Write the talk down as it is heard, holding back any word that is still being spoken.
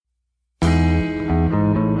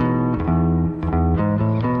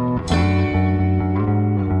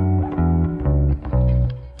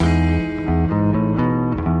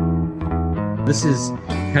This is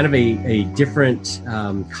kind of a different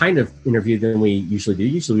kind of interview than we usually do.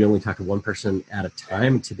 Usually we only talk to one person at a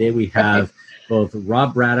time. Today we have both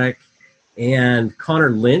Rob Braddock and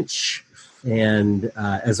Conor Lynch and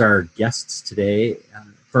as our guests today.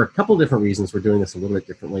 For a couple different reasons, we're doing this a little bit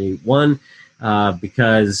differently. One,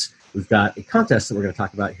 because we've got a contest that we're going to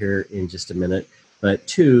talk about here in just a minute. But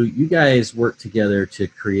two, you guys work together to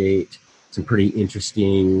create some pretty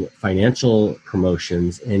interesting financial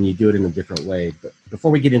promotions, and you do it in a different way. But before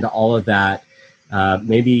we get into all of that,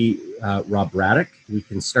 maybe Rob Braddock, we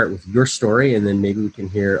can start with your story, and then maybe we can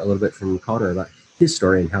hear a little bit from Conor about his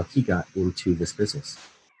story and how he got into this business.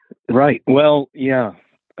 Right. Well, yeah,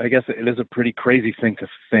 I guess it is a pretty crazy thing to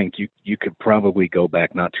think. You could probably go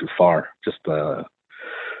back not too far, just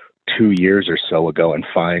 2 years or so ago, and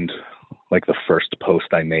find like the first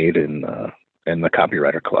post I made in the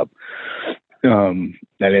Copywriter Club. I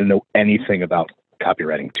didn't know anything about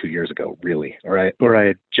copywriting 2 years ago, really, or I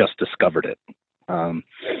had just discovered it.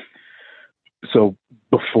 So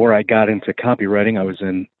before I got into copywriting, I was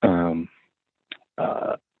in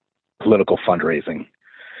political fundraising.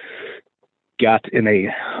 Got in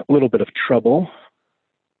a little bit of trouble.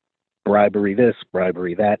 Bribery this,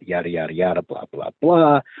 bribery that, yada, yada, yada, blah, blah,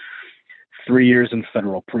 blah. 3 years in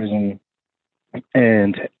federal prison.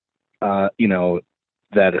 And,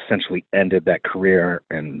 that essentially ended that career,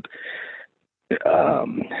 and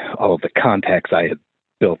all of the contacts I had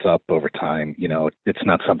built up over time, it's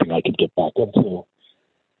not something I could get back into.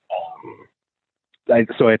 So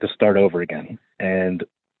I had to start over again. And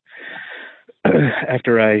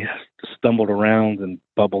after I stumbled around and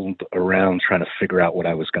bubbled around trying to figure out what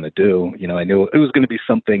I was going to do, I knew it was going to be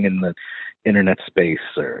something in the internet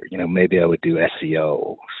space, or, maybe I would do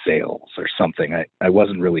SEO, sales, or something. I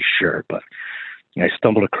wasn't really sure, but I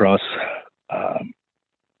stumbled across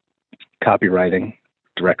copywriting,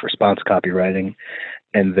 direct response copywriting,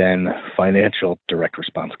 and then financial direct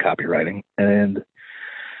response copywriting. And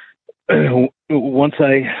once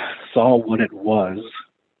I saw what it was,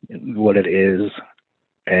 what it is,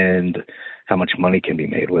 and how much money can be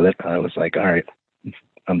made with it, I was like, all right,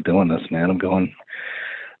 I'm doing this, man. I'm going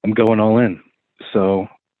all in. So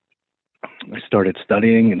I started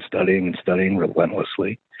studying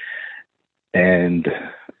relentlessly. And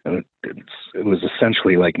it was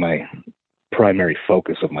essentially like my primary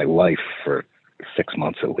focus of my life for 6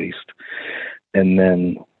 months at least. And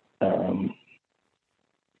then,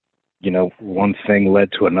 one thing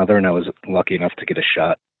led to another, and I was lucky enough to get a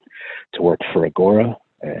shot to work for Agora.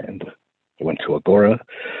 And I went to Agora,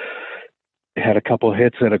 had a couple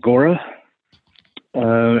hits at Agora,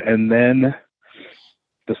 and then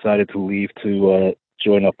decided to leave to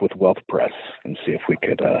join up with Wealth Press and see if we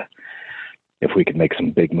could make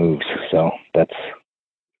some big moves. So that's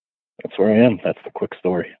where I am. That's the quick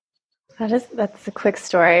story. That's a quick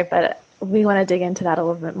story, but we want to dig into that a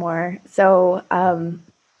little bit more. So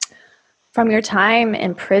from your time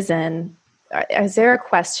in prison, is there a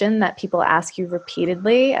question that people ask you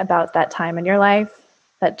repeatedly about that time in your life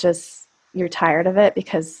that just you're tired of it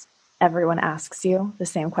because everyone asks you the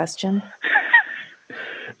same question?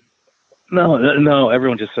 No,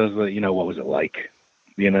 everyone just says, what was it like?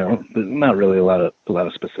 Not really a lot of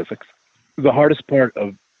specifics. The hardest part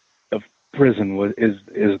of prison is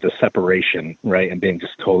the separation, right? And being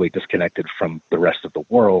just totally disconnected from the rest of the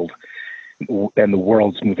world, and the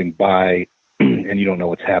world's moving by, and you don't know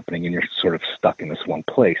what's happening, and you're sort of stuck in this one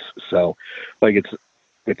place. So, like,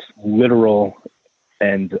 it's literal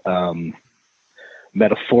and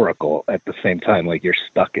metaphorical at the same time. Like, you're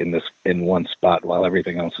stuck in one spot while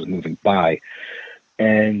everything else is moving by,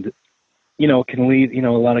 and it can lead,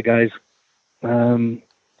 a lot of guys,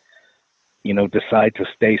 decide to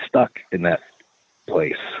stay stuck in that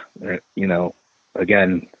place,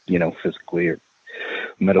 again, physically or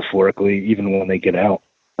metaphorically, even when they get out.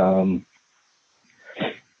 The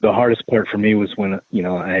hardest part for me was when,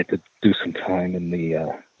 I had to do some time in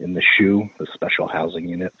the SHU, the special housing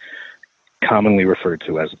unit, commonly referred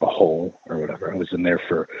to as the hole or whatever. I was in there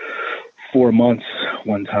for 4 months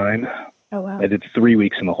one time. Oh, wow. I did 3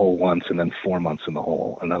 weeks in the hole once, and then 4 months in the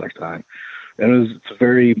hole another time. And it's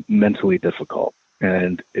very mentally difficult.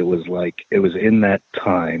 And it was in that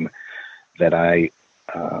time that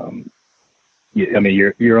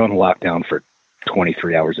you're on lockdown for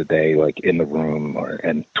 23 hours a day, like in the room,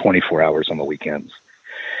 and 24 hours on the weekends.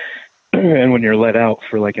 And when you're let out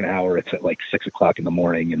for like an hour, it's at like 6 o'clock in the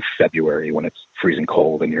morning in February when it's freezing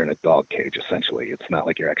cold and you're in a dog cage, essentially. It's not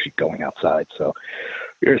like you're actually going outside. So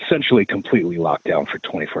you're essentially completely locked down for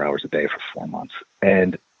 24 hours a day for 4 months.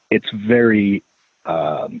 And it's very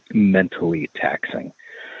mentally taxing.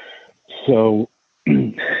 So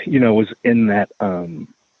was in that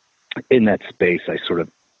space, I sort of,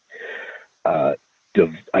 I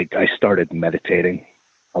started meditating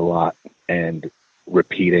a lot and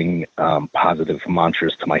repeating positive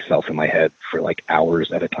mantras to myself in my head for like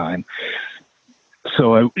hours at a time.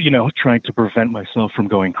 So I, trying to prevent myself from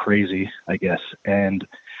going crazy, I guess. And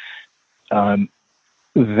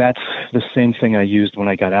that's the same thing I used when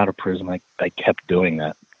I got out of prison. I kept doing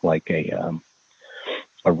that, like a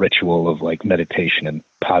ritual of like meditation and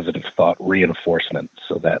positive thought reinforcement,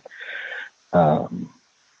 so that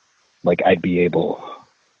like I'd be able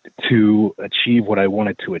to achieve what I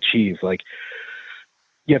wanted to achieve. Like,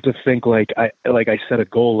 you have to think like I set a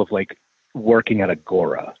goal of like working at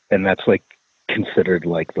Agora, and that's like considered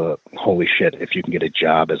like the holy shit if you can get a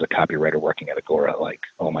job as a copywriter working at Agora. Like,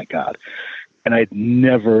 oh my God. And I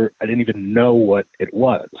didn't even know what it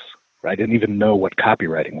was. Right? I didn't even know what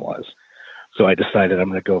copywriting was. So I decided I'm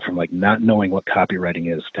going to go from like not knowing what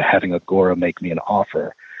copywriting is to having Agora make me an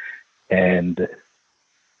offer. And,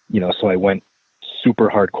 so I went super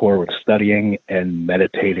hardcore with studying and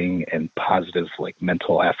meditating and positive like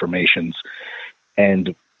mental affirmations.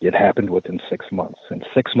 And it happened within 6 months. In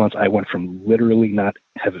 6 months, I went from literally not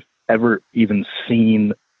have ever even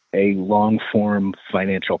seen a long form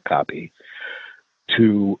financial copy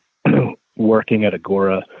to working at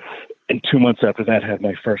Agora. And 2 months after that, had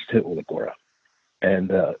my first hit with Agora.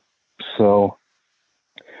 And so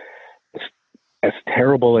as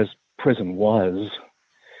terrible as prison was,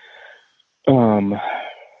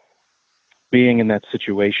 being in that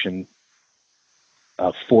situation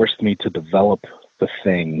forced me to develop the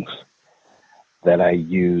things that I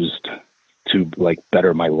used to like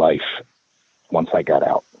better my life once I got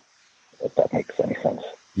out, if that makes any sense.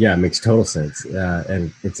 Yeah, it makes total sense.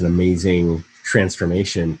 And it's an amazing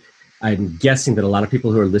transformation. I'm guessing that a lot of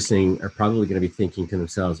people who are listening are probably going to be thinking to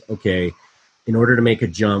themselves, okay, in order to make a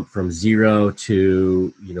jump from zero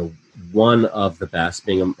to, one of the best,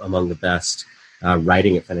 being among the best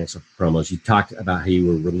writing at Financial Promos, you talked about how you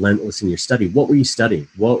were relentless in your study. What were you studying?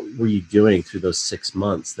 What were you doing through those 6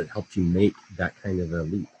 months that helped you make that kind of a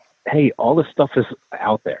leap? Hey, all this stuff is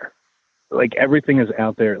out there. Like, everything is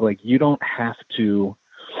out there. Like, you don't have to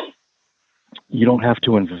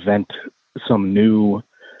invent some new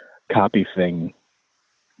copy thing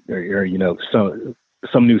or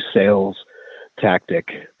some new sales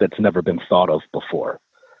tactic that's never been thought of before.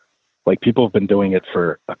 Like, people have been doing it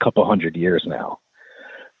for a couple hundred years now.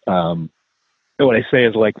 What I say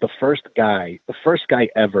is, like, the first guy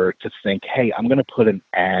ever to think, hey, I'm going to put an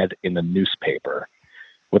ad in the newspaper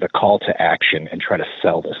with a call to action and try to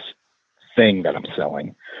sell this thing that I'm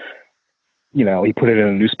selling. He put it in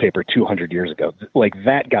a newspaper 200 years ago. Like,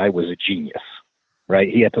 that guy was a genius, right?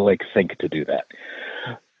 He had to like think to do that.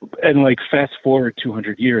 And like, fast forward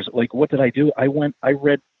 200 years, like, what did I do? I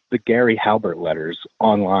read the Gary Halbert letters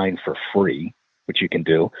online for free, which you can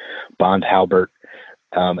do. Bond Halbert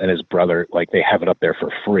and his brother, like, they have it up there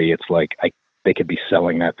for free. It's like they could be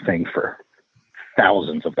selling that thing for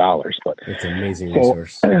thousands of dollars. But it's an amazing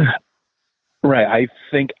resource. Right. I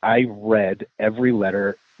think I read every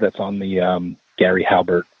letter that's on the Gary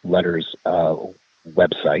Halbert letters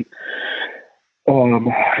website.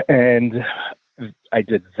 And I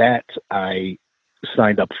did that. I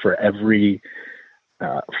signed up for every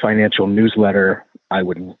financial newsletter. I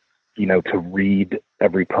would, to read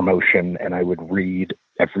every promotion, and I would read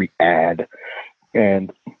every ad.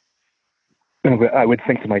 And I would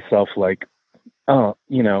think to myself, like, oh,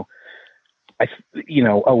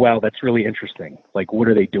 oh, wow, that's really interesting. Like, what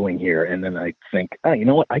are they doing here? And then I think, oh, you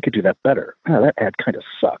know what? I could do that better. Oh, that ad kind of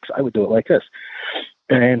sucks. I would do it like this.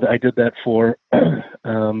 And I did that for,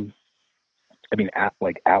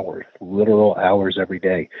 like hours, literal hours every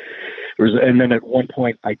day. And then at one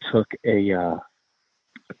point I took a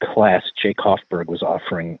class. Jake Hoffberg was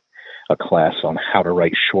offering a class on how to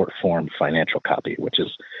write short form financial copy, which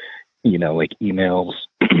is, like emails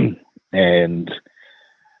and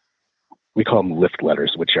we call them lift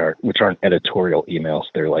letters, which aren't editorial emails.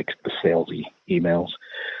 They're like the salesy emails.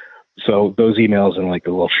 So those emails and like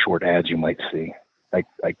the little short ads you might see,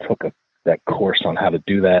 I took that course on how to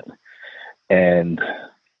do that. And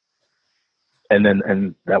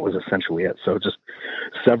that was essentially it. So just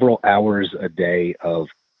several hours a day of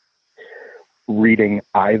reading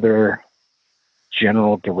either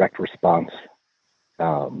general direct response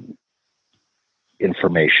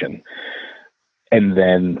information, and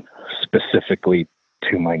then specifically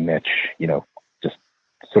to my niche, just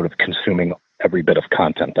sort of consuming every bit of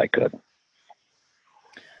content I could.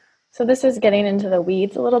 So this is getting into the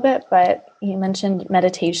weeds a little bit, but you mentioned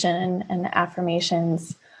meditation and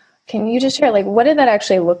affirmations. Can you just share, like, what did that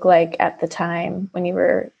actually look like at the time when you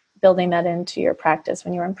were building that into your practice,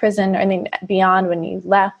 when you were in prison? I mean, beyond when you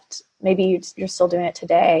left, maybe you're still doing it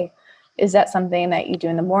today. Is that something that you do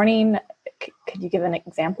in the morning? Could you give an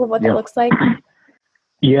example of what that looks like?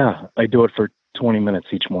 Yeah, I do it for 20 minutes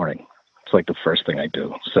each morning. It's like the first thing I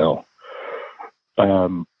do. So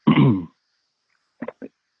I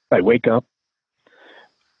wake up.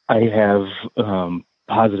 I have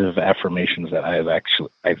positive affirmations that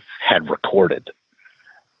I've had recorded.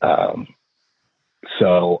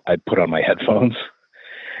 So I put on my headphones,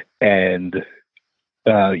 and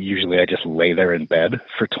usually I just lay there in bed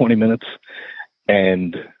for 20 minutes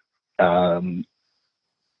and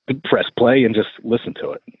press play and just listen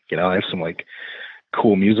to it. You know, I have some like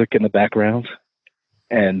cool music in the background,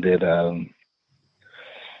 and it,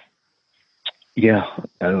 yeah,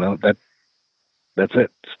 I don't know, that's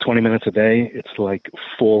it. It's 20 minutes a day. It's like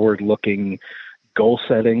forward-looking,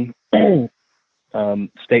 goal-setting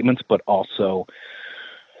statements, but also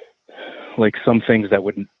like some statements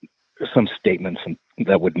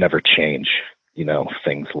that would never change. You know,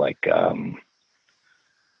 things like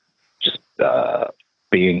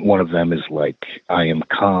being one of them is like, I am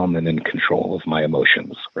calm and in control of my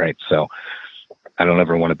emotions, right? So I don't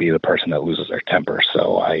ever want to be the person that loses their temper.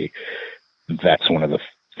 So that's one of the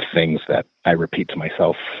things that I repeat to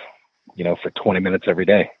myself, you know, for 20 minutes every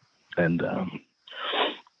day. And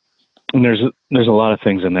there's a lot of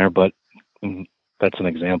things in there, but that's an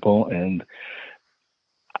example. And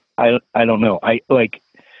I don't know. I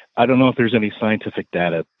don't know if there's any scientific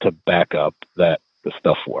data to back up that the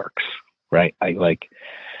stuff works, right?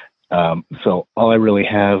 So all I really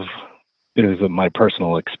have is my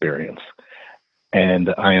personal experience.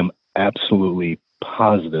 And I am absolutely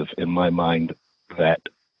positive in my mind that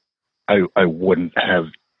I wouldn't have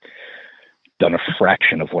done a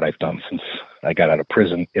fraction of what I've done since I got out of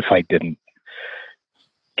prison if I didn't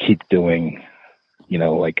keep doing, you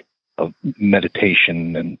know, like a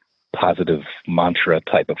meditation and positive mantra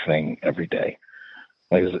type of thing every day.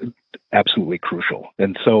 Like, it's absolutely crucial.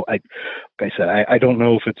 And so like I said, I don't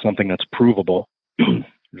know if it's something that's provable.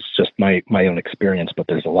 It's just my own experience, but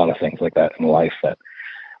there's a lot of things like that in life that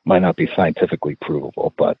might not be scientifically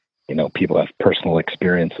provable, but, you know, people have personal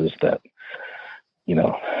experiences that, you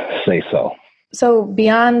know, say so. So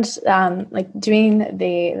beyond like doing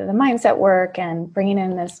the mindset work and bringing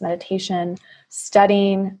in this meditation,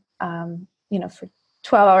 studying, you know, for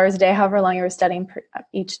 12 hours a day, however long you were studying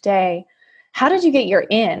each day, how did you get your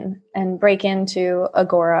in and break into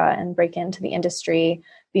Agora and break into the industry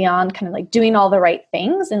beyond kind of like doing all the right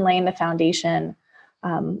things and laying the foundation?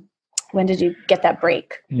 When did you get that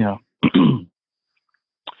break? Yeah.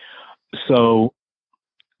 So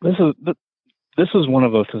this is one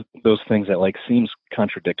of those things that like seems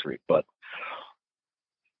contradictory, but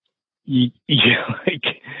you'd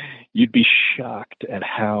be shocked at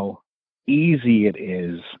how easy it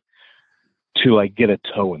is to like get a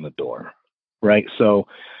toe in the door, right? So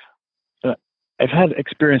I've had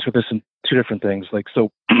experience with this in two different things. Like,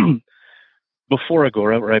 so before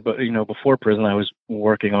Agora, right? But, you know, before prison, I was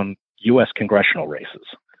working on U.S. congressional races,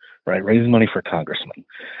 right? Raising money for congressmen.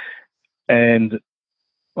 And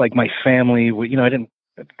like my family, you know, I didn't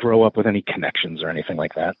grow up with any connections or anything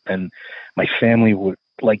like that. And my family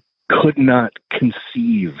could not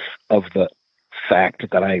conceive of the fact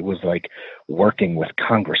that I was like working with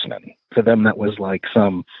congressmen. For them, that was like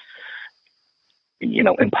some, you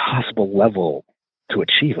know, impossible level to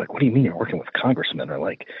achieve. Like, what do you mean you're working with congressmen, or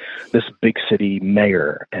like this big city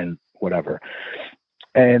mayor and whatever?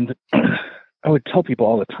 And I would tell people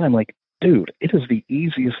all the time, like, dude, it is the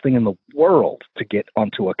easiest thing in the world to get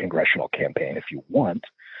onto a congressional campaign if you want.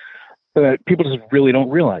 People just really don't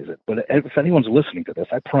realize it. But if anyone's listening to this,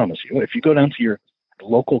 I promise you, if you go down to your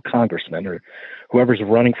local congressman or whoever's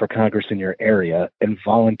running for Congress in your area and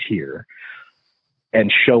volunteer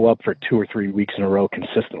and show up for 2 or 3 weeks in a row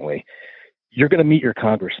consistently, you're going to meet your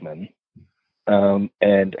congressman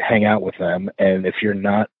and hang out with them. And if you're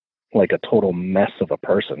not like a total mess of a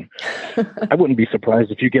person, I wouldn't be surprised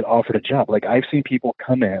if you get offered a job. Like, I've seen people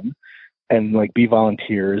come in and like be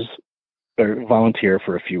volunteers or volunteer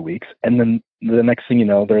for a few weeks, and then the next thing you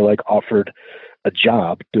know, they're like offered a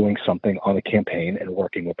job doing something on the campaign and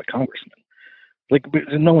working with the congressman. Like,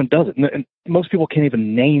 no one does it. And most people can't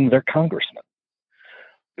even name their congressman.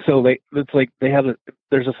 So it's like there's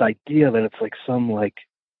this idea that it's like some like,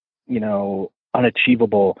 you know,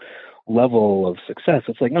 unachievable level of success.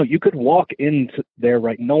 It's like, no, you could walk into there,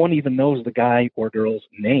 right? No one even knows the guy or girl's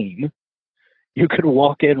name. You could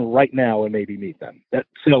walk in right now and maybe meet them.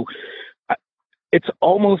 So it's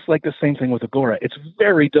almost like the same thing with Agora. It's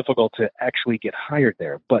very difficult to actually get hired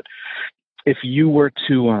there. But if you were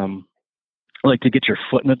to to get your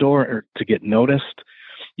foot in the door or to get noticed,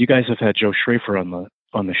 you guys have had Joe Schrafer on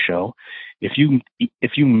the show. If you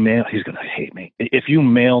mail, he's gonna hate me. If you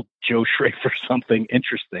mail Joe Schrafer something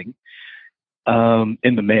interesting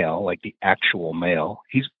in the mail, like the actual mail,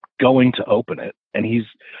 he's going to open it and he's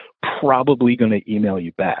probably going to email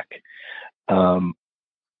you back.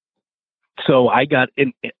 So I got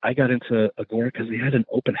into Agora because they had an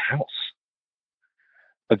open house.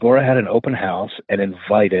 Agora had an open house and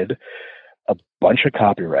invited a bunch of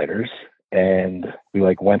copywriters, and we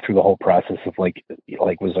went through the whole process of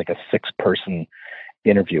it was a 6-person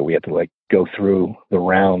interview. We had to go through the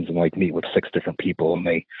rounds and meet with 6 different people, and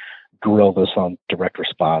they grilled us on direct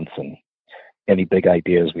response and any big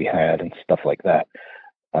ideas we had and stuff like that.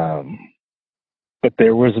 But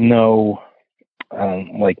there was no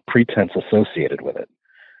pretense associated with it.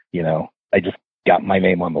 I just got my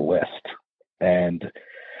name on the list, and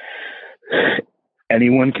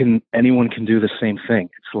anyone can do the same thing.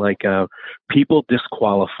 It's people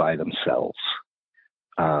disqualify themselves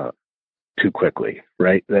too quickly,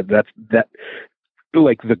 right? That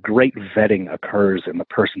the great vetting occurs in the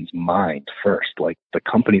person's mind first. The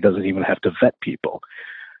company doesn't even have to vet people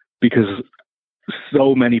because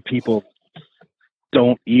so many people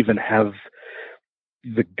don't even have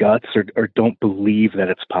the guts or don't believe that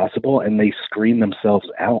it's possible, and they screen themselves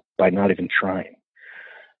out by not even trying.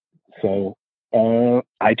 So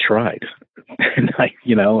I tried, and I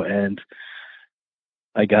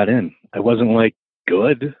got in. I wasn't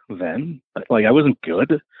good then. I wasn't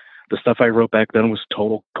good. The stuff I wrote back then was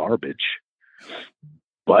total garbage.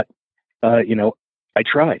 But I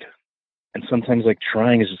tried, and sometimes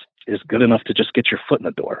trying is good enough to just get your foot in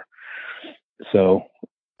the door. So,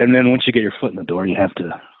 and then once you get your foot in the door, you have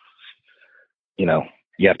to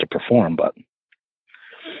perform. But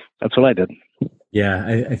that's what I did. Yeah,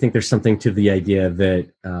 I think there's something to the idea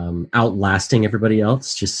that outlasting everybody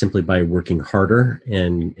else just simply by working harder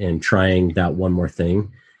and trying that one more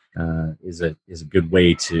thing is a good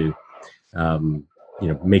way to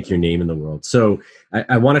make your name in the world. So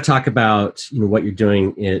I want to talk about what you're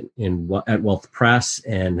doing at Wealth Press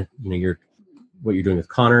and what you're doing with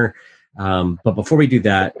Conor. But before we do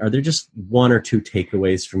that, are there just 1 or 2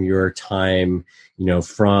 takeaways from your time,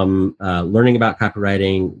 from learning about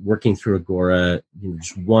copywriting, working through Agora,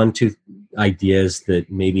 just 1, 2 ideas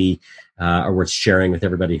that maybe are worth sharing with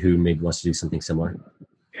everybody who maybe wants to do something similar?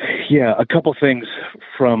 Yeah, a couple things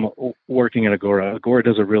from working at Agora. Agora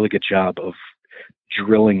does a really good job of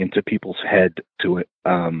drilling into people's head to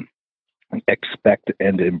expect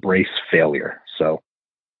and embrace failure. So,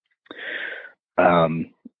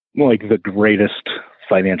 the greatest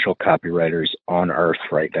financial copywriters on earth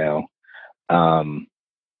right now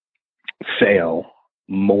fail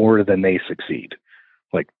more than they succeed.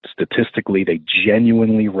 Statistically, they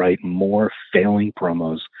genuinely write more failing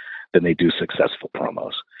promos than they do successful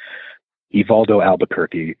promos. Evaldo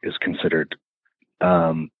Albuquerque is considered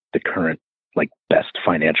the current best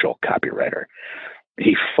financial copywriter.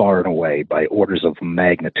 He far and away, by orders of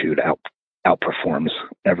magnitude, outperforms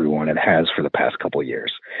everyone and has for the past couple of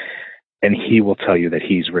years. And he will tell you that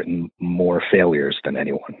he's written more failures than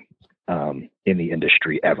anyone in the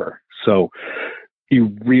industry ever. So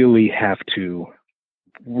you really have to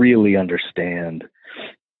really understand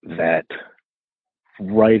that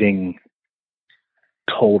writing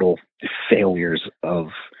total failures of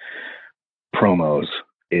promos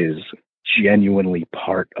is genuinely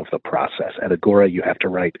part of the process. At Agora, you have to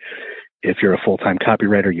write, if you're a full-time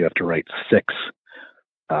copywriter, you have to write 6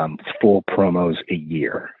 full promos a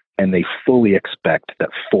year. And they fully expect that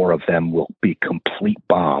 4 of them will be complete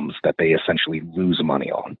bombs that they essentially lose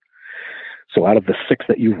money on. So out of the 6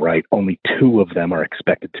 that you write, only 2 of them are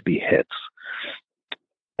expected to be hits.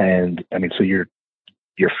 And so you're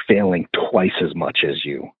failing twice as much as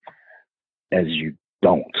you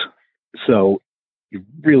don't. So you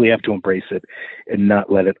really have to embrace it and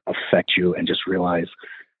not let it affect you, and just realize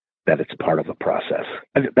that it's part of the process.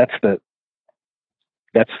 That's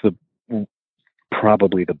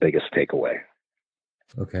probably the biggest takeaway.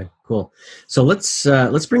 Okay, cool. So let's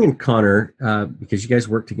bring in Conor because you guys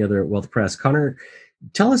work together at Wealth Press. Conor,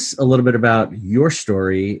 tell us a little bit about your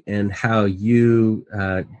story and how you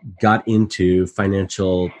got into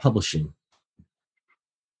financial publishing.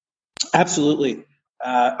 Absolutely.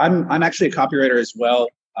 I'm actually a copywriter as well.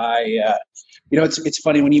 It's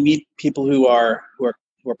funny when you meet people who are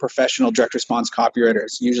professional direct response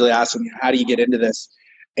copywriters. You usually ask them, how do you get into this?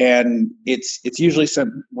 And it's usually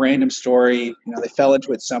some random story. They fell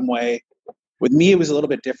into it some way. With me, it was a little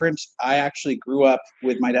bit different. I actually grew up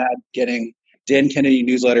with my dad getting Dan Kennedy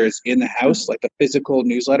newsletters in the house, like the physical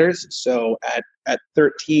newsletters. So at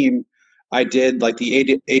 13, I did like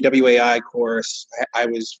the AWAI course. I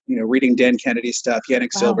was, reading Dan Kennedy stuff,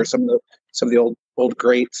 Yannick Silver, some of the old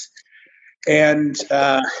greats. And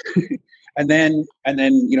and then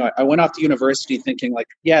I went off to university thinking like,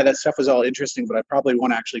 yeah, that stuff was all interesting, but I probably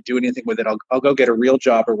won't actually do anything with it. I'll go get a real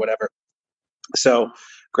job or whatever. So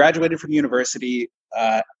graduated from university.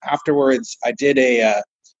 Afterwards, I did a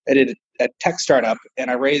tech startup, and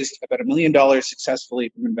I raised about $1 million successfully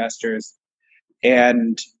from investors,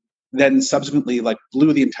 and then subsequently like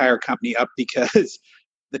blew the entire company up because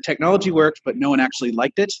the technology worked, but no one actually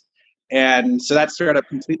liked it. And so that startup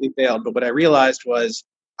completely failed. But what I realized was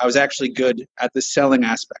I was actually good at the selling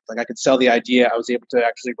aspect. Like I could sell the idea. I was able to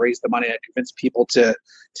actually raise the money. I convinced people to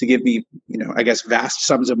give me, I guess, vast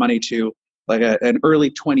sums of money to like an early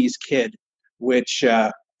 20s kid, which,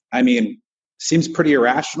 seems pretty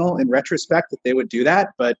irrational in retrospect that they would do that.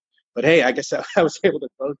 But hey, I guess I was able to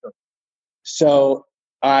close them. So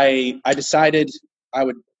I decided I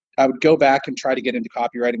would go back and try to get into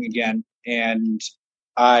copywriting again. And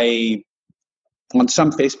on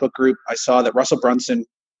some Facebook group, I saw that Russell Brunson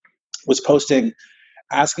was posting,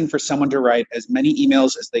 asking for someone to write as many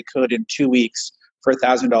emails as they could in 2 weeks for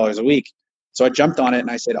 $1,000 a week. So I jumped on it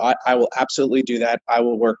and I said, I will absolutely do that. I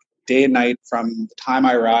will work day and night from the time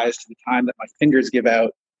I rise to the time that my fingers give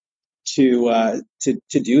out to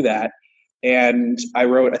do that. And I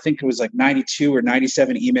wrote, I think it was like 92 or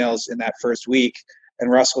 97 emails in that first week.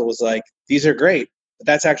 And Russell was like, these are great, but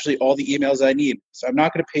that's actually all the emails I need. So I'm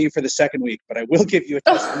not going to pay you for the second week, but I will give you a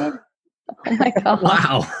testimony. Oh my God.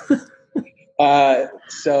 Wow.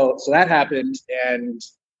 So that happened. And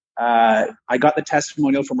I got the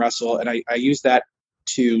testimonial from Russell, and I used that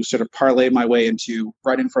to sort of parlay my way into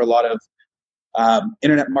writing for a lot of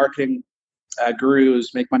internet marketing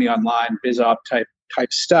gurus, make money online, biz op type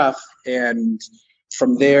stuff. And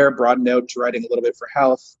from there, broadened out to writing a little bit for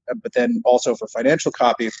health, but then also for financial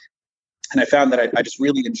copy. And I found that I just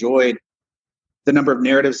really enjoyed the number of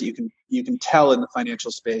narratives that you can tell in the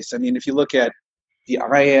financial space. I mean, if you look at the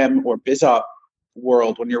IM or biz op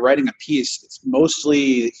world, when you're writing a piece, it's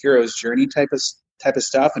mostly hero's journey type of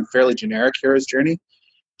stuff, and fairly generic hero's journey,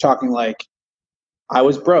 talking like, I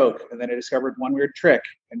was broke and then I discovered one weird trick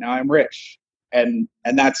and now I'm rich, and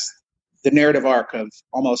that's the narrative arc of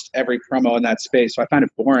almost every promo in that space. So I find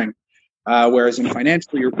it boring. Whereas in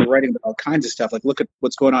financial, you're writing about all kinds of stuff. Like, look at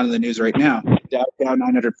what's going on in the news right now. Dow down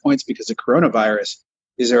 900 points because of coronavirus.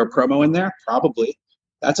 Is there a promo in there? Probably.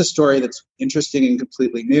 That's a story that's interesting and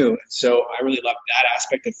completely new. And so I really loved that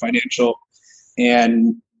aspect of financial,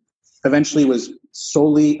 and eventually was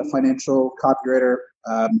solely a financial copywriter,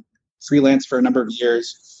 freelance for a number of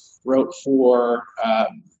years, never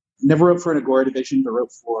wrote for an Agora division, but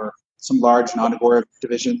wrote for some large non-Agora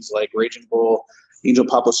divisions like Rage and Bull, Angel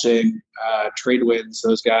Publishing, Tradewinds,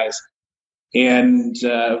 those guys. And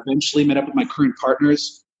eventually met up with my current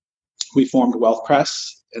partners. We formed Wealth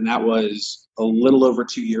Press, and that was a little over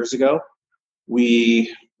 2 years ago.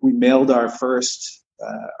 We mailed our first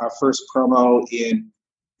promo in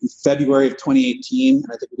February of 2018.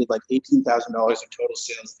 I think we did like $18,000 in total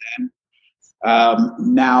sales then.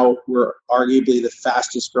 Now we're arguably the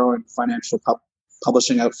fastest growing financial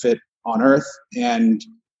publishing outfit on earth, and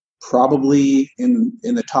probably in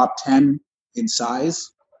the top 10 in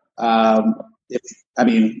size.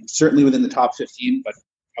 Certainly within the top 15, but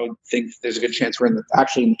I would think there's a good chance we're in the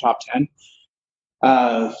top 10.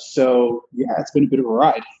 So yeah, it's been a bit of a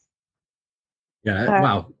ride. Yeah.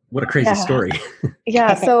 Wow. What a crazy story.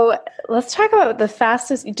 Yeah. So let's talk about the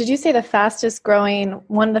fastest. Did you say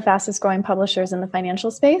one of the fastest growing publishers in the financial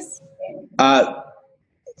space?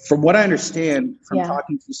 From what I understand from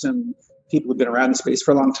talking to some people who've been around the space for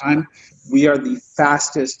a long time, we are the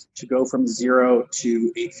fastest to go from 0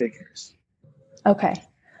 to 8 figures. Okay.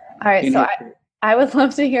 All right. So I would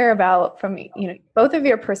love to hear about from both of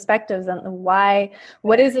your perspectives on why.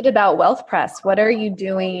 What is it about Wealth Press? What are you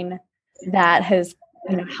doing that has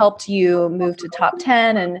helped you move to top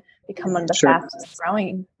 10 and become one of the fastest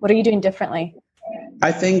growing? What are you doing differently?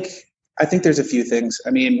 I think there's a few things. I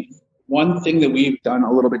mean, one thing that we've done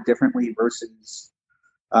a little bit differently versus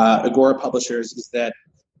Agora publishers is that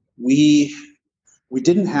we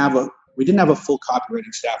didn't have a full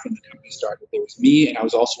copywriting staff when the company started. There was me, and I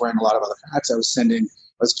was also wearing a lot of other hats. I was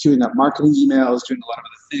queuing up marketing emails, doing a lot of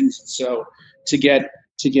other things. And so to get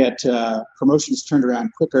promotions turned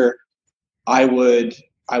around quicker, I would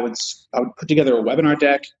put together a webinar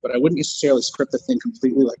deck, but I wouldn't necessarily script the thing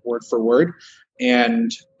completely like word for word.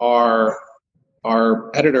 And our our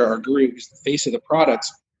editor, our guru, who's the face of the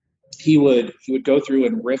products, he would go through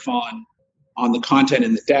and riff on the content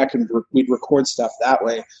in the deck, and we'd record stuff that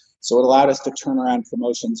way. So it allowed us to turn around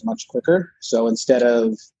promotions much quicker. So instead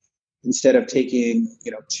of taking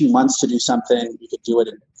 2 months to do something, we could do it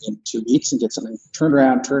in 2 weeks and get something turned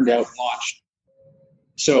around, turned out, launched.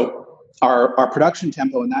 So our production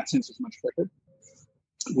tempo in that sense was much quicker.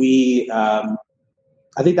 We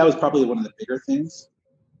I think that was probably one of the bigger things.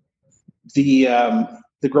 The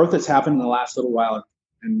growth that's happened in the last little while,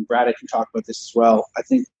 and Braddock can talk about this as well. I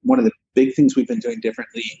think one of the big things we've been doing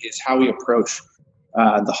differently is how we approach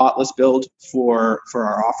the hot list build for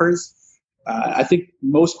our offers. I think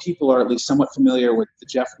most people are at least somewhat familiar with the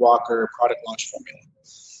Jeff Walker product launch formula.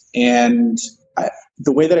 And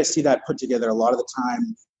the way that I see that put together, a lot of the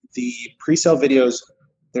time, the pre-sale videos,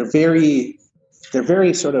 they're very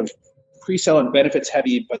sort of pre-sale and benefits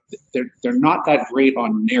heavy, but they're not that great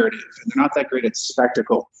on narrative, and they're not that great at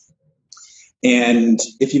spectacle. And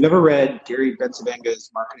if you've ever read Gary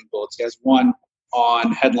Bencivenga's marketing bullets, he has one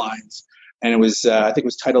on headlines, and it was I think it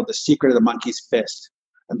was titled "The Secret of the Monkey's Fist."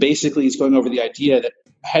 And basically, he's going over the idea that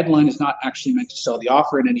a headline is not actually meant to sell the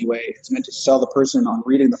offer in any way. It's meant to sell the person on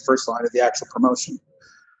reading the first line of the actual promotion.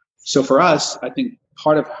 So for us, I think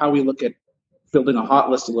part of how we look at building a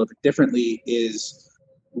hot list a little bit differently is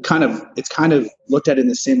it's kind of looked at in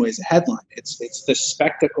the same way as a headline. It's the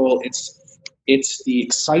spectacle, it's the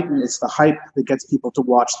excitement, it's the hype that gets people to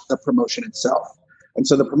watch the promotion itself. And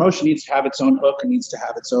so the promotion needs to have its own hook and needs to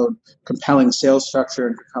have its own compelling sales structure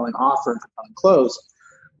and compelling offer and compelling close.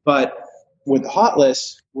 But with the hot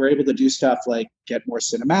list, we're able to do stuff like get more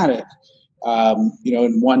cinematic.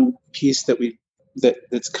 In one piece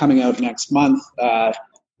that's coming out next month,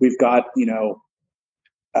 we've got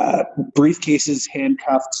briefcases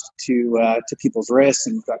handcuffed to people's wrists,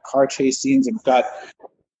 and we've got car chase scenes, and we've got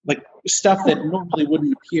like stuff that normally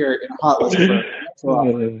wouldn't appear in a hot list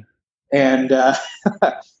for and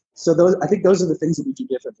so I think those are the things that we do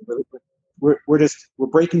differently. We're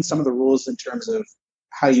breaking some of the rules in terms of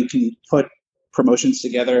how you can put promotions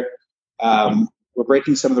together. We're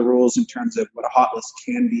breaking some of the rules in terms of what a hot list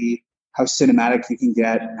can be, how cinematic you can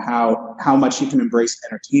get, how much you can embrace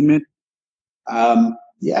entertainment. I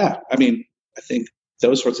think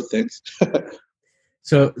those sorts of things.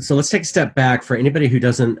 So let's take a step back for anybody who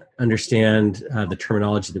doesn't understand the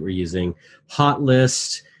terminology that we're using. Hot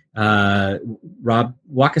list. Rob,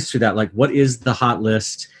 walk us through that. Like, what is the hot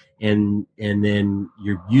list? And then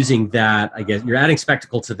you're using that, I guess, you're adding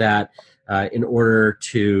spectacle to that in order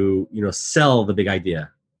to, sell the big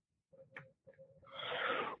idea.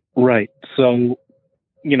 Right. So,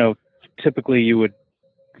 typically you would,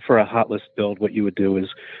 for a hot list build, what you would do is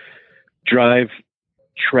drive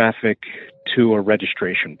traffic to a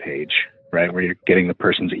registration page, right, where you're getting the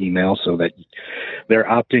person's email so that they're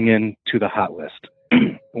opting in to the hot list.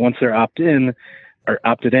 Once they're opted in,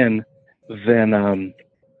 then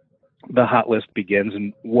the hot list begins.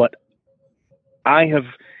 And what I have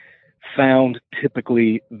found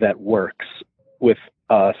typically that works with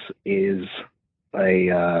us is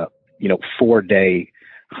a 4-day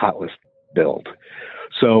hot list build.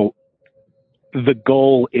 So the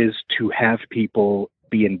goal is to have people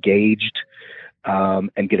be engaged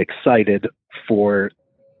and get excited for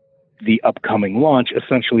the upcoming launch,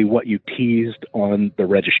 essentially what you teased on the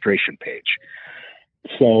registration page.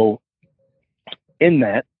 So in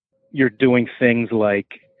that, you're doing things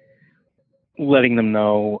like letting them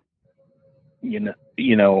know,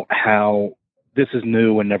 how this is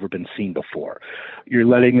new and never been seen before. You're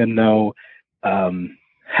letting them know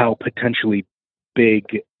how potentially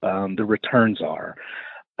big the returns are.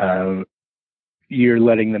 You're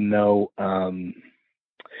letting them know,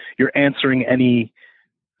 you're answering any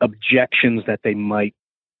objections that they might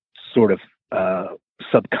sort of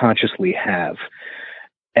subconsciously have.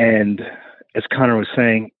 And as Conor was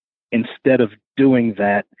saying, instead of doing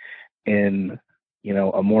that in,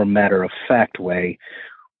 a more matter-of-fact way,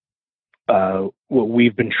 what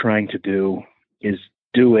we've been trying to do is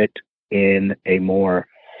do it in a more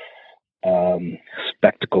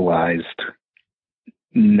spectacleized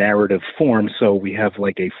narrative form. So we have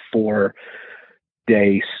like a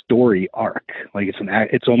 4-day story arc. Like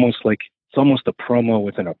it's almost a promo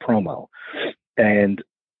within a promo. And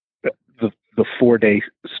the 4-day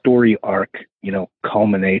story arc,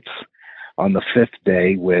 culminates on the 5th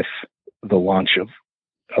day with the launch of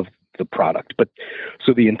the product. But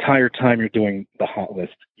so the entire time you're doing the hot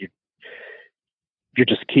list, you're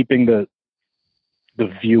just keeping the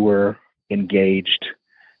viewer engaged,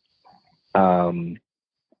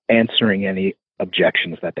 answering any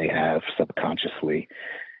objections that they have subconsciously,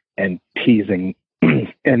 and teasing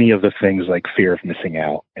any of the things like fear of missing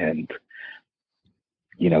out and,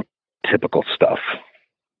 typical stuff.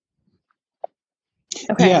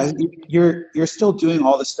 Okay. Yeah, you're still doing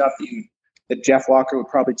all the stuff that Jeff Walker would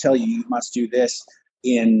probably tell you. You must do this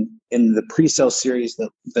in the pre-sale series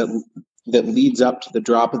that leads up to the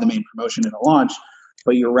drop of the main promotion and the launch,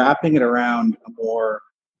 but you're wrapping it around a more,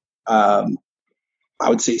 I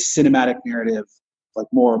would say, cinematic narrative, like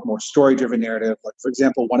more story-driven narrative. Like, for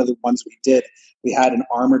example, one of the ones we did, we had an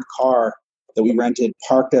armored car that we rented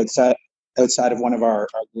parked outside of one of our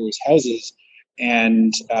gurus' houses.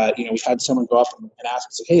 And, we had someone go up and ask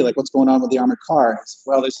us, hey, like, what's going on with the armored car? And I said,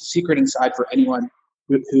 well, there's a secret inside for anyone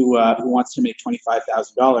who wants to make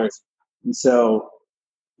 $25,000. And so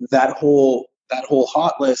that whole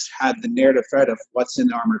hot list had the narrative thread of what's in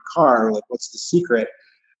the armored car, like what's the secret,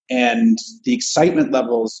 and the excitement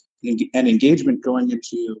levels and engagement going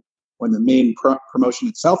into when the main promotion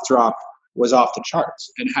itself dropped was off the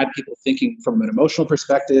charts and had people thinking from an emotional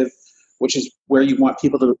perspective, which is where you want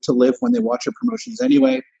people to live when they watch your promotions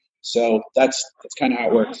anyway. So that's kind of how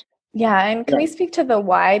it works. Yeah. And can we speak to the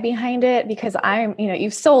why behind it? Because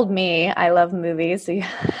you've sold me. I love movies. So you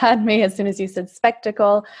had me as soon as you said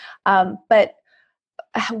spectacle. But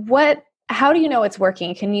how do you know it's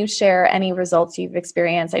working? Can you share any results you've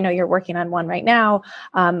experienced? I know you're working on one right now.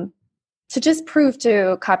 To just prove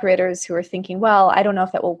to copywriters who are thinking, well, I don't know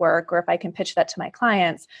if that will work or if I can pitch that to my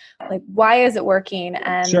clients, like, why is it working?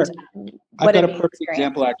 And sure. I've got a perfect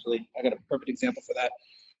example, actually. I got a perfect example for that.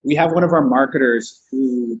 We have one of our marketers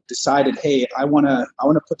who decided, hey, I want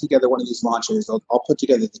to put together one of these launches. I'll put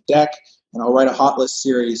together the deck and I'll write a hot list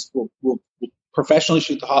series. We'll professionally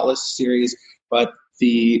shoot the hot list series, but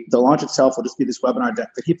the launch itself will just be this webinar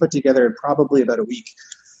deck that he put together in probably about a week.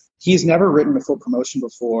 He's never written a full promotion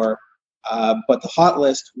before. But the hot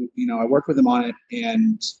list, I worked with him on it,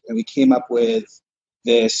 and we came up with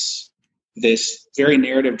this very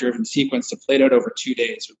narrative-driven sequence that played out over 2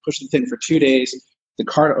 days. We pushed the thing for 2 days. The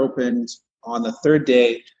cart opened on the third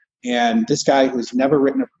day, and this guy who's never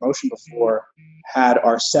written a promotion before had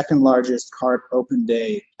our second largest cart open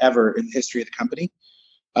day ever in the history of the company.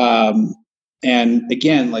 And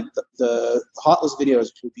again, like the hot list videos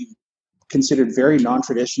would be considered very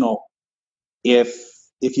non-traditional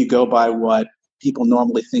if you go by what people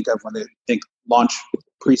normally think of when they think launch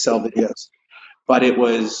pre-sale videos. But there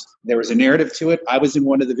was a narrative to it. I was in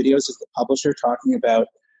one of the videos as the publisher talking about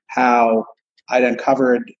how I'd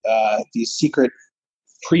uncovered these secret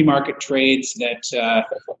pre-market trades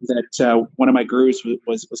that one of my gurus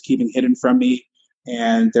was keeping hidden from me.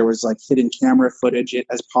 And there was like hidden camera footage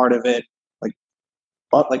as part of it, like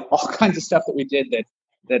all kinds of stuff that we did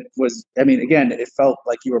that was, I mean, again, it felt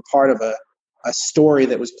like you were part of a story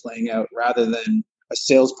that was playing out rather than a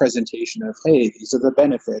sales presentation of, hey, these are the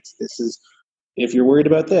benefits. This is, if you're worried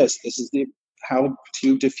about this is how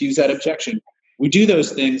to diffuse that objection. We do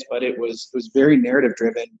those things, but it was very narrative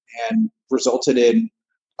driven and resulted in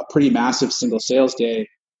a pretty massive single sales day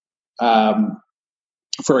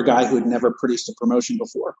for a guy who had never produced a promotion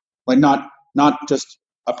before. Like not just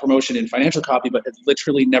a promotion in financial copy, but had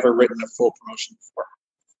literally never written a full promotion before.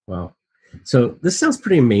 Wow. So this sounds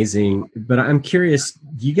pretty amazing, but I'm curious,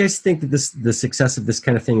 do you guys think that the success of this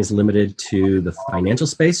kind of thing is limited to the financial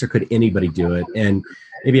space, or could anybody do it? And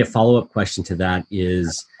maybe a follow-up question to that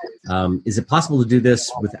is it possible to do this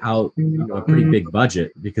without a pretty big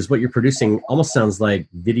budget? Because what you're producing almost sounds like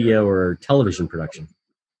video or television production.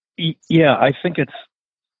 Yeah, I think it's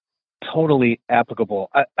totally applicable.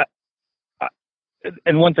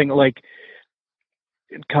 And one thing, like,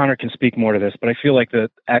 Conor can speak more to this, but I feel like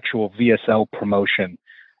the actual VSL promotion,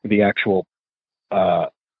 the actual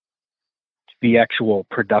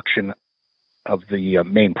production of the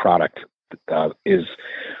main product is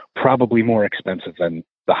probably more expensive than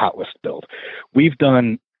the hot list build. We've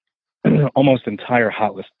done almost entire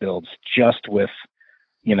hot list builds just with,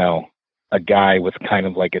 a guy with kind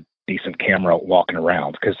of like a decent camera walking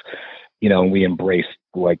around, because, we embraced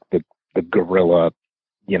like the guerrilla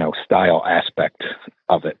style aspect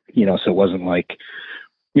of it, so it wasn't like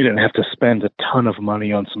we didn't have to spend a ton of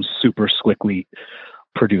money on some super slickly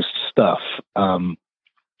produced stuff. One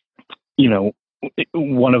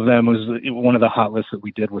of them was one of the hot lists that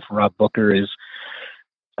we did with Rob Booker is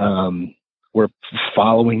we're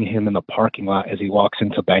following him in the parking lot as he walks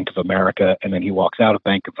into Bank of America, and then he walks out of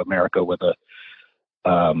Bank of America with a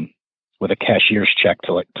cashier's check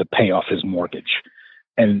to pay off his mortgage.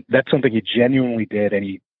 And that's something he genuinely did.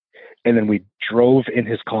 And then we drove in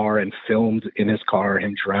his car and filmed in his car,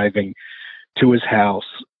 him driving to his house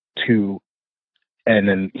and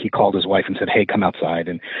then he called his wife and said, hey, come outside.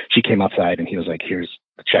 And she came outside and he was like, here's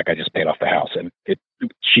the check I just paid off the house. And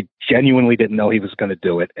she genuinely didn't know he was going to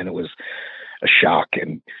do it. And it was a shock.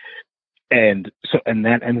 And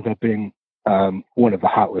that ended up being one of the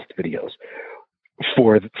hot list videos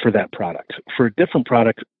for that product. For a different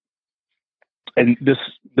product, and this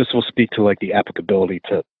will speak to like the applicability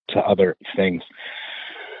to other things,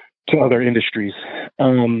 to other industries.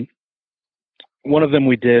 One of them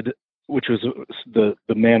we did, which was the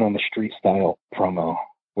man on the street style promo,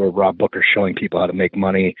 where Rob Booker's showing people how to make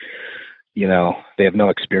money. You know, they have no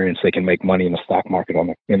experience. They can make money in the stock market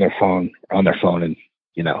on their phone in,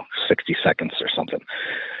 60 seconds or something.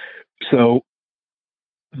 So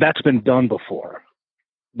that's been done before.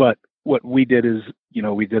 But what we did is,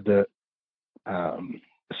 we did the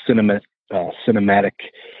cinematic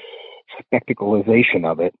spectacleization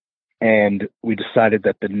of it. And we decided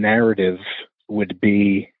that the narrative would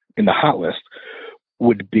be, in the hot list,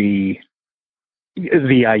 would be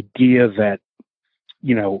the idea that,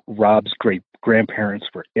 Rob's great grandparents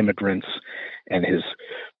were immigrants and his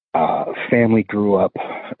family grew up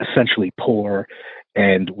essentially poor.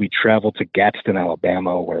 And we traveled to Gadsden,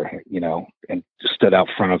 Alabama, where, and stood out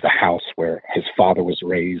front of the house where his father was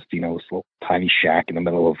raised, this little tiny shack in the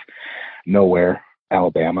middle of nowhere,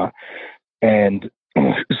 Alabama. And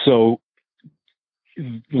so,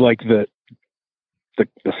 like, the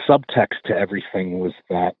subtext to everything was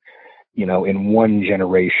that, in one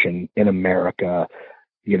generation in America,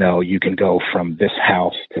 you can go from this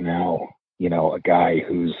house to now, a guy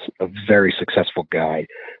who's a very successful guy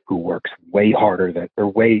who works way harder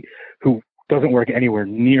who doesn't work anywhere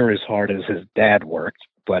near as hard as his dad worked,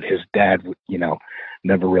 but his dad,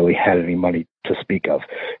 never really had any money to speak of.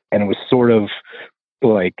 And it was sort of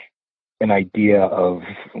like an idea of,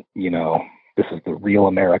 this is the real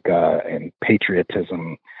America and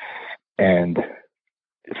patriotism and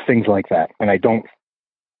things like that. And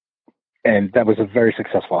that was a very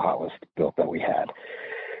successful hot list build that we had.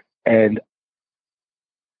 And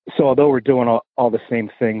so although we're doing all the same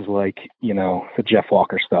things, like, the Jeff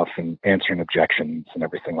Walker stuff and answering objections and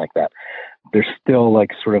everything like that, there's still like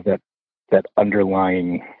sort of that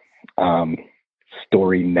underlying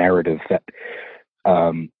story narrative that,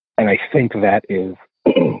 and I think that is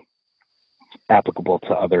applicable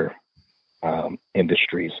to other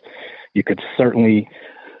industries. You could certainly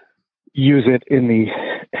use it in the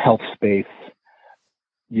health space.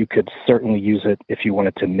 You could certainly use it if you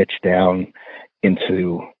wanted to niche down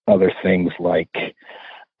into other things like,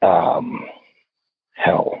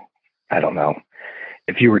 I don't know,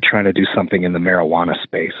 if you were trying to do something in the marijuana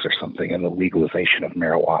space or something, in the legalization of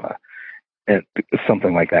marijuana,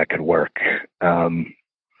 something like that could work.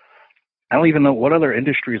 I don't even know what other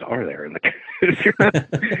industries are there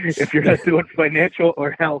if you're not doing financial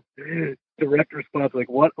or health, direct response. Like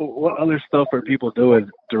what other stuff are people doing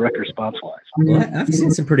direct response wise? Well, I've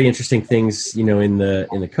seen some pretty interesting things, in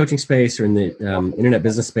the coaching space or in the internet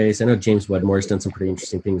business space. I know James Wedmore's done some pretty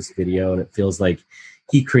interesting things with video, and it feels like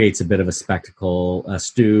he creates a bit of a spectacle.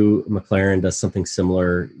 Stu McLaren does something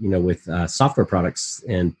similar, with software products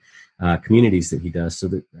and communities that he does. So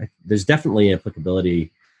there's definitely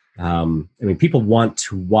applicability. People want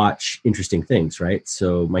to watch interesting things, right?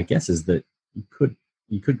 So my guess is that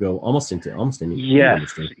you could go almost any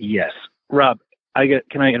industry. Yes. Rob,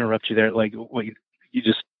 can I interrupt you there? Like what you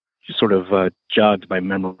just sort of jogged my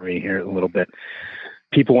memory here a little bit.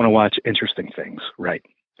 People want to watch interesting things, right?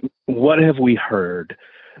 What have we heard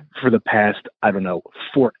for the past, I don't know,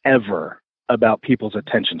 forever about people's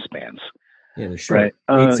attention spans? Yeah, they're short.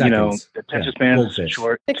 Right. 8 seconds. Attention spans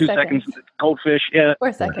short. 2 seconds. Goldfish. Yeah.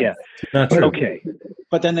 4 seconds. Yeah. Not true. Okay.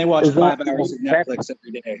 But then they watch 5 hours of Netflix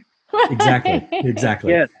every day. Exactly.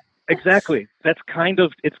 Yeah, exactly. It's kind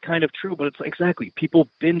of true, but it's exactly. People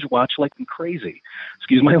binge watch like crazy.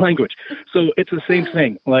 Excuse my language. So it's the same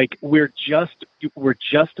thing. Like we're just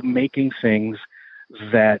making things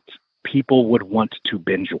that people would want to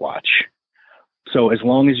binge watch. So as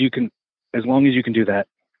long as you can do that,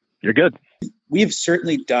 you're good. We've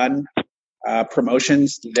certainly done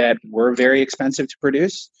promotions that were very expensive to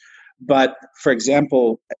produce. But for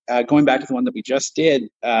example, going back to the one that we just did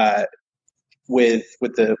with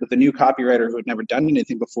the new copywriter who had never done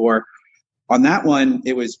anything before, on that one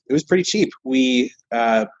it was pretty cheap. We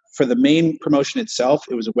for the main promotion itself,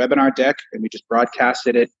 it was a webinar deck, and we just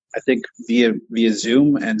broadcasted it, I think, via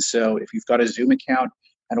Zoom. And so if you've got a Zoom account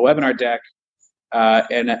and a webinar deck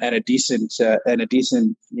and a decent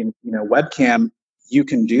webcam, you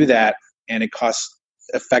can do that, and it costs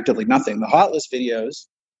effectively nothing. The hot list videos,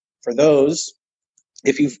 for those,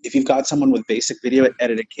 if you've got someone with basic video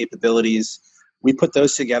editing capabilities, we put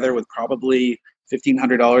those together with probably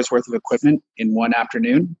 $1,500 worth of equipment in one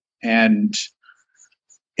afternoon, and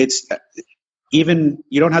it's even,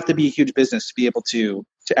 you don't have to be a huge business to be able to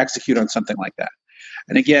execute on something like that.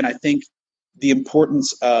 And again, I think the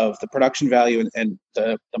importance of the production value and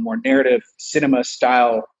the more narrative cinema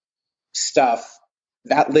style stuff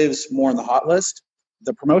that lives more in the hot list.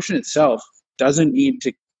 The promotion itself doesn't need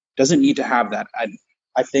to have that.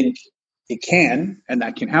 I think it can, and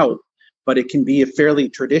that can help, but it can be a fairly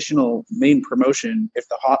traditional main promotion if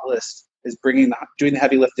the hot list is doing the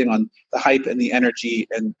heavy lifting on the hype and the energy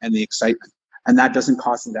and the excitement. And that doesn't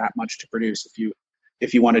cost them that much to produce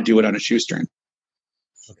if you want to do it on a shoestring.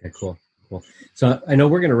 Okay, cool. So I know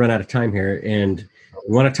we're going to run out of time here, and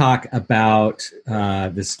we want to talk about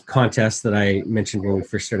this contest that I mentioned when we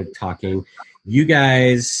first started talking. You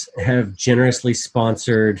guys have generously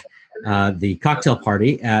sponsored the cocktail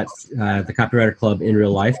party at the Copywriter Club in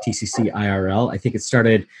Real Life, TCCIRL. I think it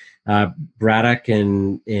started Braddock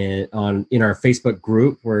in our Facebook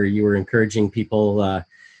group, where you were encouraging people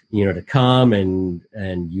to come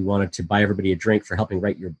and you wanted to buy everybody a drink for helping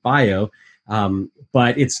write your bio.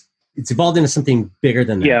 But it's evolved into something bigger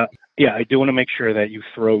than that. Yeah. I do want to make sure that you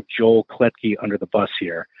throw Joel Kletke under the bus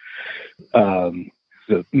here,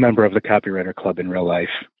 the member of the Copywriter Club in Real Life.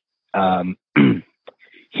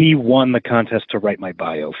 He won the contest to write my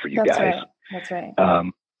bio for you guys. That's right.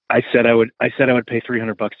 I said I would pay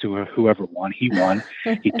 $300 to whoever won. He won.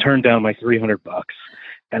 He turned down my $300,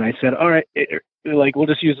 and I said, all right, we'll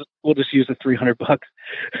just use the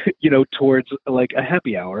 $300, towards like a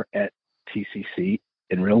happy hour at TCC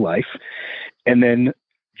in Real Life. And then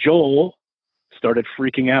Joel started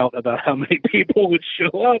freaking out about how many people would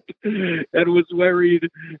show up and was worried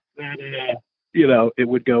that, it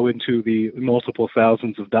would go into the multiple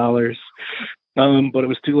thousands of dollars. But it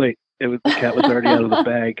was too late. The cat was already out of the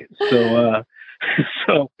bag.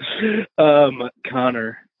 So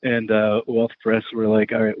Conor and Wealth Press were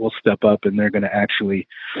like, all right, we'll step up, and they're going to actually,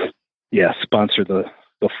 sponsor the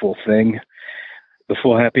full thing, the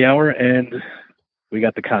full happy hour, and we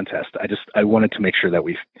got the contest. I wanted to make sure that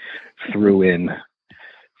we threw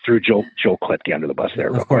Joel Kletke under the bus there.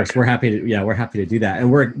 Of course, we're happy to do that, and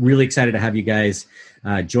we're really excited to have you guys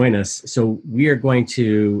join us. So we are going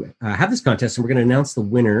to have this contest, and we're going to announce the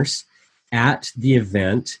winners at the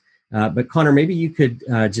event. But Conor, maybe you could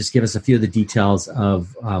just give us a few of the details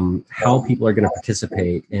of how people are going to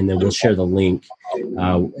participate, and then we'll share the link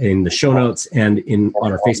in the show notes and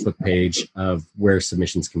on our Facebook page of where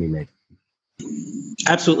submissions can be made.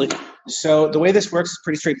 Absolutely. So the way this works is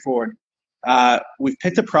pretty straightforward. We've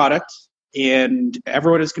picked a product, and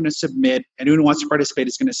everyone is going to submit. Anyone who wants to participate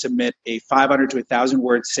is going to submit a 500 to 1,000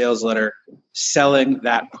 word sales letter selling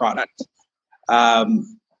that product.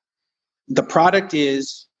 The product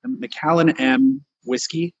is Macallan M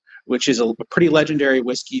whiskey, which is a pretty legendary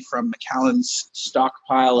whiskey from Macallan's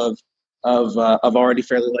stockpile of already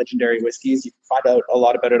fairly legendary whiskeys. You can find out a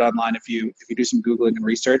lot about it online if you do some Googling and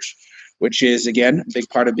research, which is, again, a big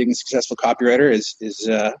part of being a successful copywriter is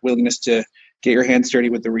willingness to get your hands dirty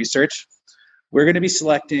with the research. We're going to be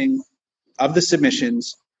selecting, of the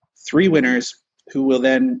submissions, 3 winners who will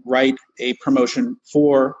then write a promotion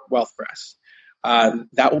for Wealth Press.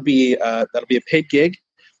 That'll be a paid gig.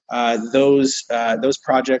 Those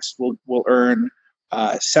projects will earn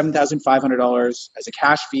 $7,500 as a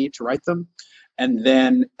cash fee to write them, and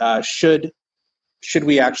then should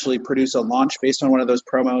we actually produce a launch based on one of those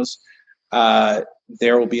promos,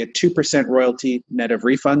 there will be a 2% royalty net of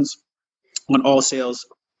refunds on all sales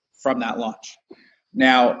from that launch.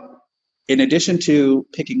 Now, in addition to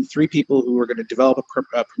picking 3 people who we're going to develop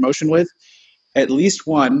a promotion with,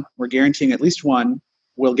 we're guaranteeing at least one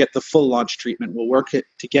will get the full launch treatment. We'll work it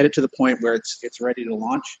to get it to the point where it's ready to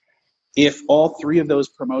launch. If all 3 of those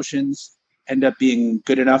promotions end up being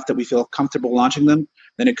good enough that we feel comfortable launching them,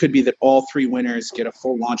 then it could be that all 3 winners get a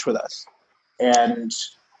full launch with us. And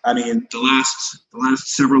I mean, the last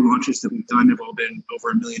several launches that we've done have all been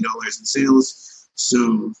over $1 million in sales.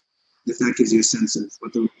 So if that gives you a sense of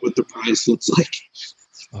what the prize looks like.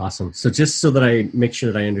 Awesome. So just so that I make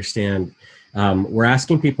sure that I understand, we're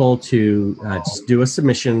asking people to just do a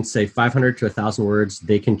submission, say 500 to 1,000 words.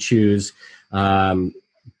 They can choose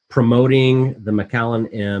promoting the Macallan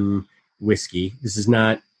M whiskey.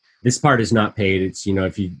 This part is not paid. It's,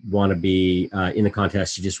 if you want to be in the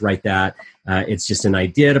contest, you just write that. It's just an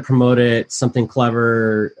idea to promote it, something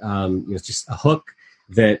clever. It's just a hook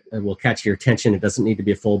that will catch your attention. It doesn't need to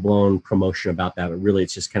be a full-blown promotion about that, but really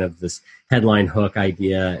it's just kind of this headline hook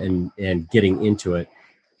idea and getting into it.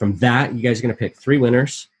 From that, you guys are going to pick 3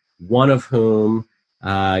 winners, one of whom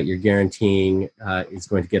you're guaranteeing is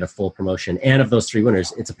going to get a full promotion. And of those 3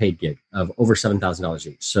 winners, it's a paid gig of over $7,000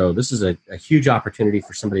 each. So this is a huge opportunity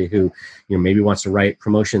for somebody who maybe wants to write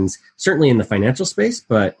promotions, certainly in the financial space,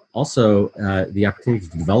 but also the opportunity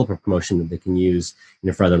to develop a promotion that they can use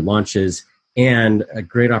for other launches, and a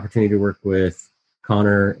great opportunity to work with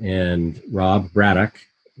Conor and Rob Braddock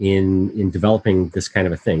in developing this kind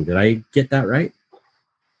of a thing. Did I get that right?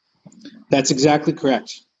 That's exactly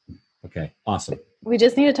correct. Okay, awesome. We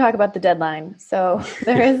just need to talk about the deadline. So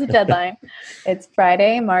there is a deadline. It's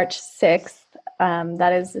Friday, March 6th.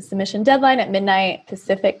 That is the submission deadline at midnight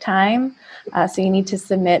Pacific time. So you need to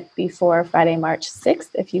submit before Friday, March 6th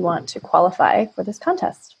if you want to qualify for this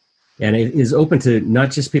contest. And it is open to not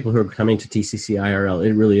just people who are coming to TCCIRL.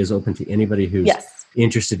 It really is open to anybody who's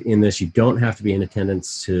interested in this. You don't have to be in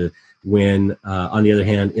attendance to win. On the other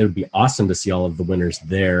hand, it would be awesome to see all of the winners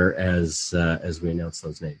there as we announce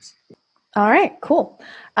those names. All right, cool.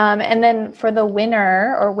 And then for the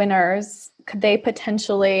winner or winners, could they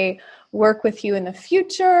potentially work with you in the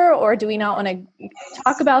future, or do we not want to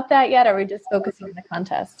talk about that yet? Or are we just focusing on the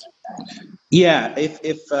contest? Yeah, if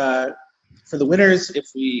for the winners, if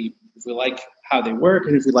we like how they work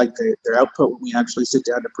and if we like their output when we actually sit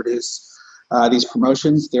down to produce these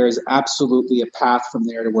promotions, there is absolutely a path from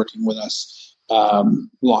there to working with us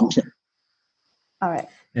long term. All right.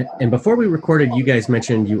 And before we recorded, you guys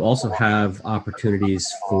mentioned you also have opportunities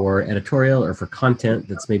for editorial or for content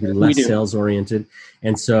that's maybe less sales oriented.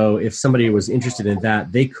 And so if somebody was interested in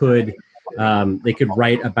that, they could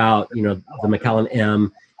write about, the Macallan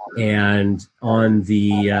M, and on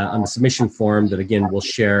the submission form that, again, we'll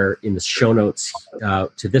share in the show notes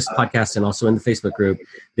to this podcast and also in the Facebook group,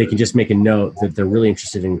 they can just make a note that they're really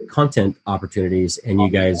interested in content opportunities, and you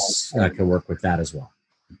guys can work with that as well.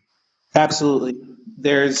 Absolutely.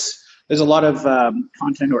 There's a lot of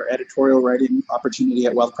content or editorial writing opportunity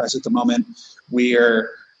at Wealth Press at the moment.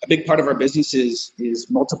 A big part of our business is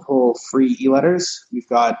multiple free e-letters. We've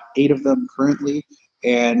got 8 of them currently,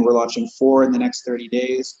 and we're launching 4 in the next 30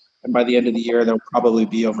 days. And by the end of the year, there'll probably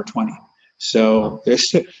be over 20. So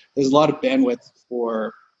there's a lot of bandwidth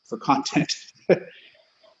for content. All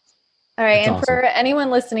right. That's and awesome. For anyone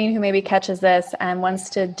listening who maybe catches this and wants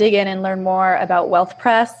to dig in and learn more about Wealth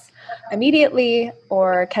Press immediately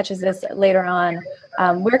or catches this later on,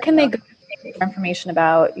 where can they go for more information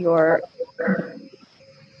about your?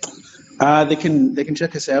 They can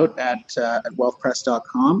check us out at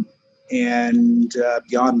wealthpress.com, and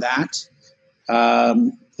beyond that,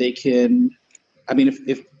 they can. I mean,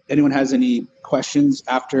 if anyone has any questions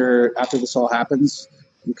after this all happens,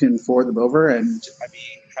 you can forward them over, and I'd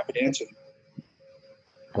be happy to answer them.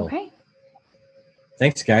 Cool. Okay.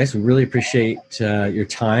 Thanks, guys. We really appreciate your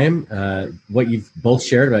time, what you've both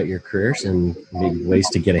shared about your careers and maybe ways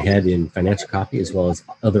to get ahead in financial copy as well as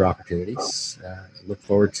other opportunities. Look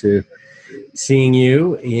forward to seeing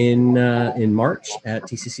you in March at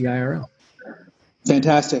TCCIRL.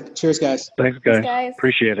 Fantastic. Cheers, guys. Thanks, guys. Thanks, guys.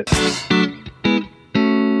 Appreciate it.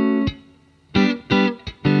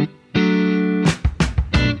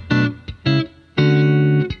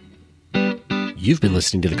 You've been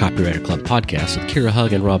listening to the Copywriter Club podcast with Kira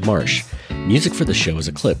Hug and Rob Marsh. Music for the show is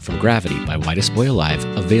a clip from Gravity by Whitest Boy Alive,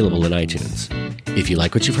 available in iTunes. If you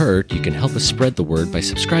like what you've heard, you can help us spread the word by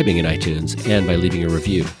subscribing in iTunes and by leaving a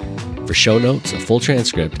review. For show notes, a full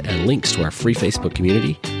transcript, and links to our free Facebook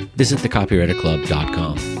community, visit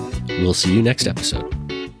thecopywriterclub.com. We'll see you next episode.